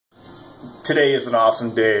Today is an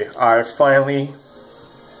awesome day. I finally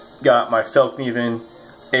got my Fallkniven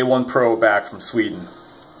A1 Pro back from Sweden.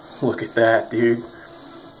 Look at that, dude.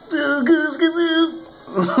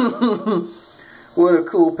 What a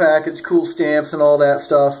cool package, cool stamps and all that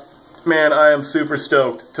stuff. Man, I am super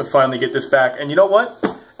stoked to finally get this back. And you know what?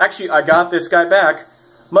 Actually, I got this guy back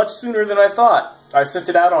much sooner than I thought. I sent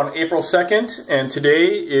it out on April 2nd, and today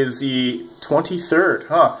is the 23rd,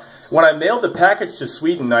 huh? When I mailed the package to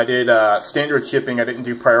Sweden, I did standard shipping. I didn't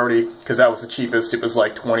do priority because that was the cheapest. It was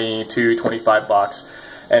like 22, 25 bucks.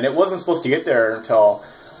 And it wasn't supposed to get there until,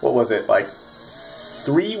 what was it, like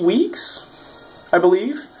 3 weeks, I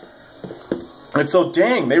believe? And so,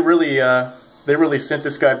 dang, they really sent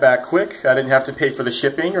this guy back quick. I didn't have to pay for the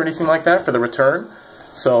shipping or anything like that for the return.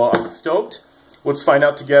 So I'm stoked. Let's find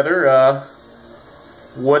out together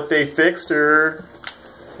what they fixed, or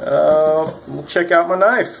we'll check out my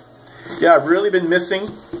knife. Yeah, I've really been missing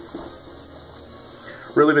my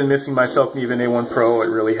Fallkniven A1 Pro. It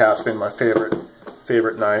really has been my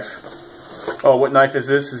favorite knife. Oh, what knife is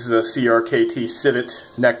this? This is a CRKT Civet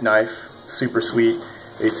neck knife. Super sweet.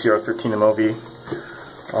 8CR13 MOV.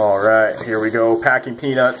 Alright, here we go. Packing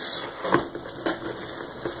peanuts.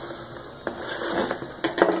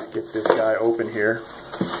 Let's get this guy open here.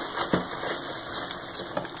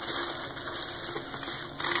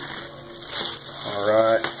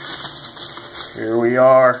 Alright. Here we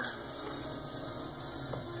are.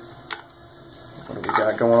 What do we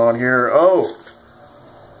got going on here? Oh!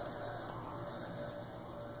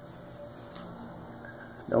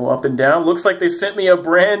 No up and down. Looks like they sent me a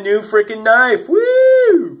brand new freaking knife.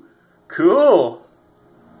 Woo! Cool.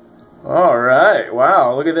 Alright.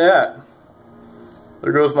 Wow, look at that.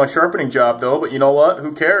 There goes my sharpening job though, but you know what?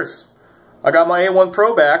 Who cares? I got my A1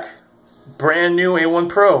 Pro back. Brand new A1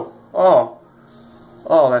 Pro. Oh,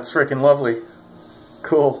 that's freaking lovely.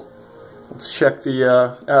 Cool. Let's check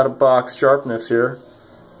the out-of-box sharpness here.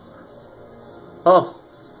 Oh,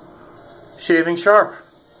 shaving sharp.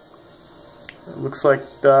 It looks like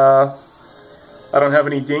I don't have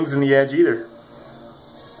any dings in the edge either.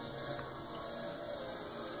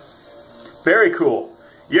 Very cool.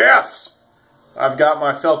 Yes! I've got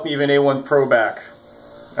my Fallkniven A1 Pro back.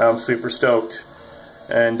 I'm super stoked.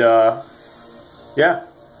 And yeah,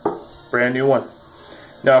 brand new one.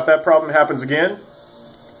 Now, if that problem happens again,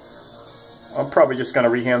 I'm probably just going to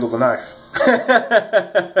rehandle the knife.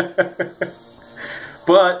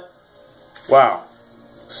 But, wow.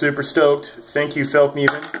 Super stoked. Thank you,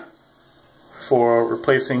 Fallkniven, for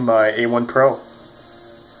replacing my A1 Pro.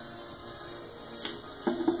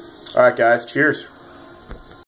 Alright guys, cheers.